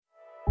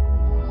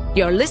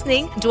You're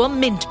listening to a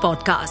Mint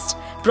podcast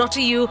brought to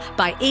you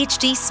by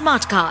HT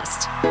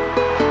Smartcast.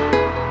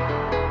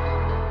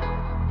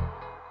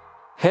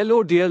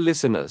 Hello, dear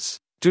listeners.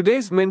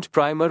 Today's Mint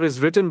Primer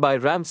is written by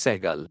Ram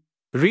Sehgal.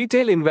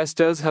 Retail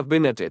investors have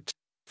been at it.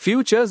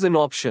 Futures and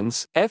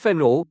options,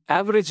 F&O,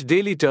 average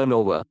daily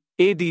turnover,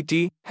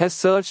 ADT, has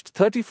surged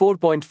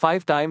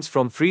 34.5 times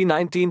from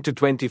 319 to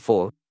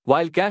 24,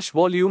 while cash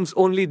volumes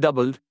only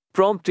doubled,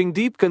 prompting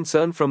deep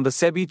concern from the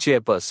Sebi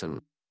chairperson.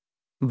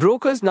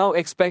 Brokers now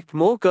expect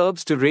more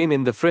curbs to rein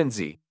in the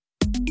frenzy.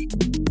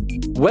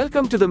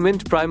 Welcome to the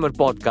Mint Primer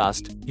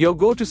podcast, your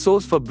go-to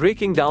source for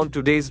breaking down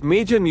today's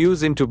major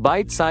news into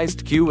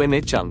bite-sized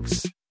Q&A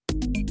chunks.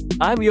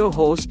 I'm your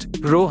host,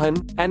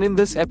 Rohan, and in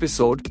this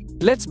episode,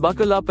 let's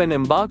buckle up and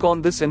embark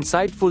on this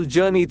insightful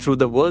journey through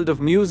the world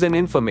of news and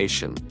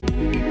information.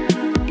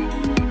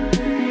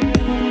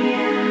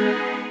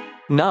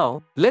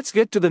 Now, let's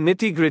get to the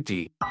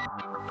nitty-gritty.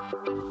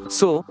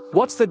 So,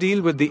 what's the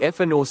deal with the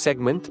F&O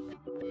segment?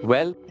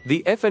 Well,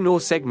 the F&O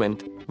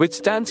segment, which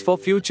stands for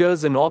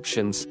Futures and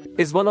Options,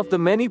 is one of the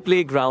many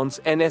playgrounds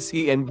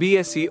NSE and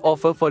BSE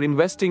offer for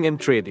investing and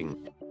trading.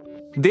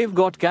 They've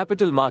got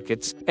capital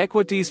markets,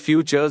 equities,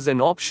 futures and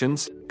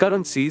options,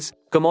 currencies,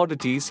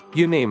 commodities,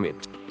 you name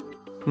it.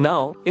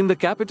 Now, in the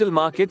capital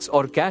markets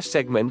or cash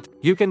segment,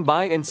 you can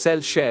buy and sell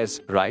shares,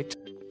 right?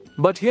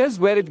 But here's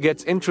where it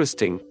gets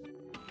interesting.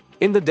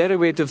 In the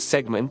derivatives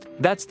segment,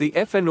 that's the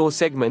F&O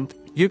segment,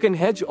 you can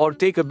hedge or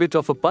take a bit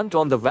of a punt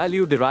on the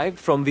value derived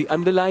from the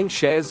underlying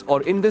shares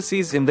or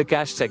indices in the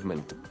cash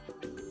segment.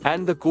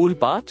 And the cool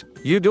part?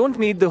 You don't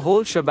need the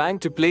whole shebang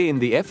to play in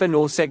the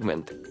F&O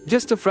segment,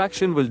 just a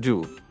fraction will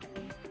do.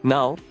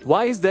 Now,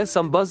 why is there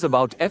some buzz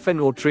about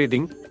F&O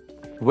trading?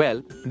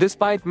 Well,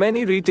 despite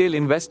many retail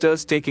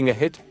investors taking a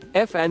hit,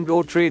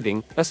 F&O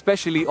trading,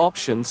 especially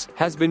options,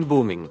 has been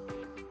booming.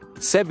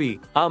 Sebi,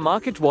 our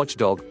market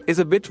watchdog, is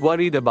a bit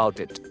worried about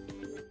it.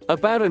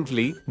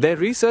 Apparently, their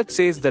research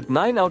says that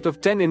 9 out of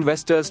 10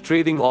 investors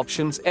trading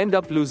options end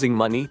up losing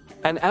money,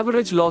 an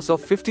average loss of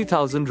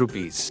 50,000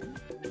 rupees.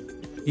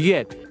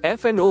 Yet,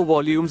 F&O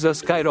volumes are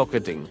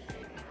skyrocketing.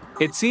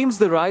 It seems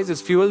the rise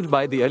is fueled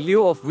by the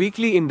allure of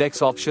weekly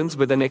index options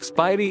with an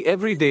expiry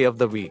every day of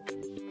the week.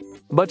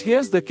 But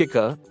here's the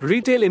kicker,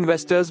 retail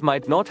investors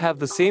might not have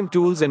the same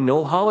tools and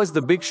know-how as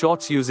the big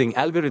shots using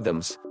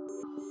algorithms.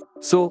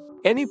 So,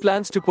 any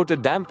plans to put a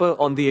damper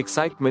on the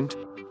excitement?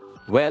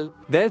 Well,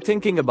 they're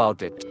thinking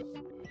about it.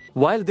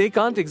 While they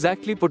can't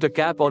exactly put a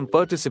cap on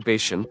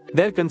participation,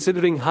 they're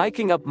considering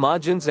hiking up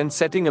margins and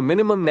setting a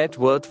minimum net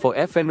worth for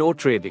F&O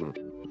trading.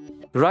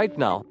 Right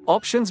now,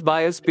 options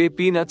buyers pay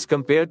peanuts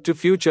compared to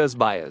futures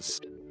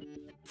buyers.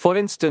 For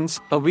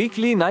instance, a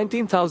weekly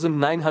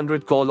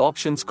 19,900 call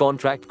options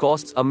contract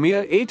costs a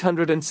mere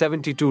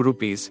 872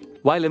 rupees,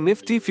 while a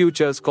nifty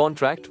futures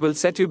contract will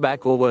set you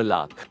back over a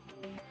lakh.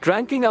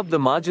 Cranking up the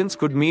margins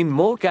could mean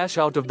more cash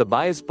out of the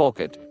buyer's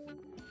pocket.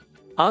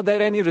 Are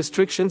there any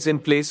restrictions in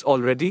place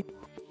already?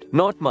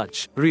 Not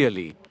much,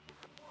 really.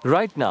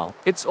 Right now,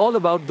 it's all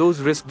about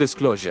those risk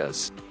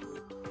disclosures.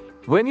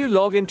 When you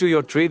log into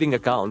your trading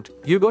account,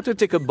 you got to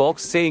tick a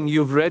box saying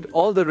you've read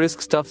all the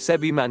risk stuff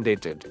Sebi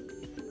mandated.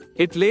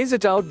 It lays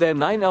it out there.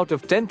 9 out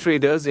of 10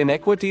 traders in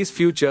equities,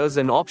 futures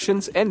and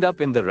options end up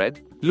in the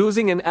red,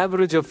 losing an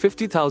average of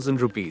 50,000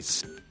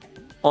 rupees.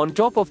 On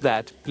top of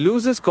that,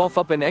 losers cough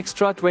up an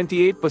extra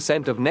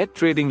 28% of net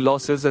trading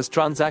losses as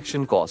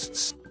transaction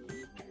costs.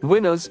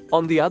 Winners,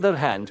 on the other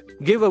hand,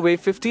 give away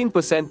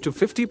 15% to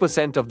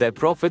 50% of their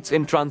profits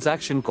in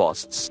transaction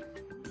costs.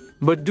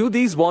 But do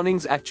these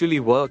warnings actually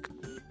work?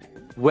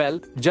 Well,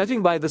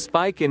 judging by the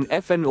spike in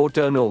F&O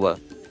turnover,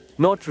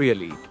 not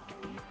really.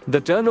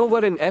 The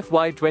turnover in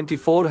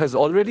FY24 has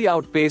already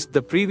outpaced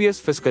the previous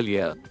fiscal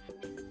year.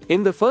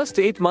 In the first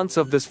 8 months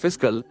of this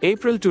fiscal,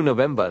 April to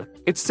November,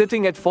 it's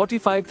sitting at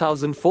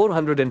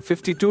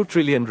 45,452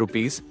 trillion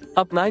rupees,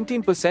 up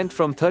 19%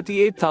 from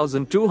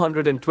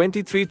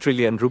 38,223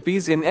 trillion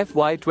rupees in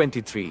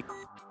FY23.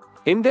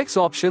 Index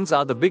options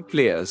are the big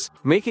players,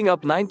 making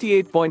up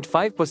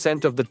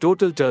 98.5% of the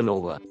total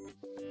turnover.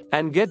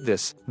 And get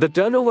this, the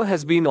turnover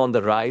has been on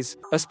the rise,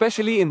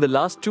 especially in the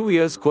last 2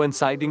 years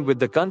coinciding with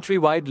the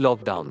countrywide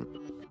lockdown.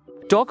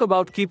 Talk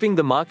about keeping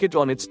the market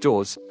on its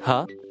toes,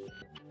 huh?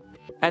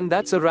 And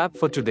that's a wrap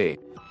for today.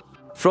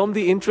 From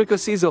the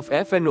intricacies of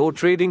F&O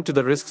trading to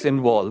the risks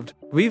involved,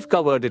 we've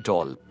covered it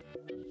all.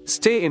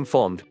 Stay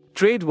informed,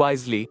 trade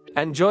wisely,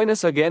 and join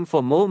us again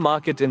for more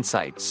market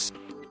insights.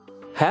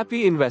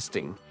 Happy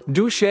investing.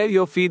 Do share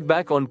your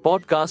feedback on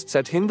podcasts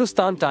at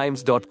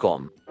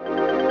hindustantimes.com.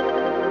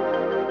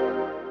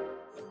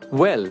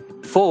 Well,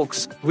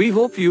 folks, we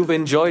hope you've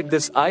enjoyed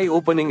this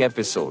eye-opening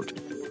episode.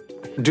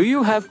 Do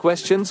you have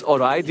questions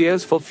or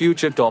ideas for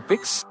future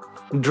topics?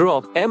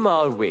 Drop them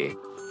our way.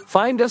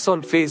 Find us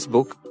on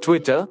Facebook,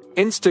 Twitter,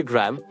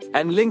 Instagram,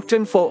 and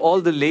LinkedIn for all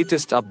the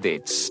latest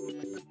updates.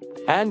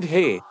 And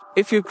hey,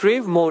 if you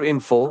crave more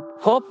info,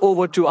 hop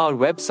over to our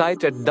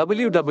website at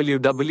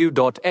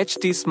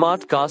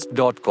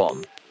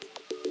www.htsmartcast.com.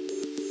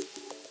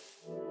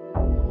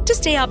 To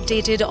stay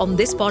updated on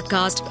this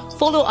podcast,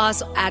 follow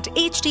us at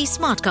HT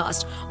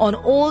Smartcast on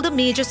all the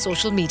major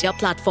social media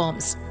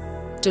platforms.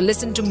 To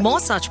listen to more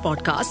such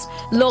podcasts,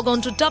 log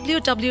on to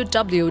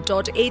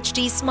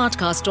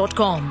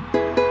www.htsmartcast.com.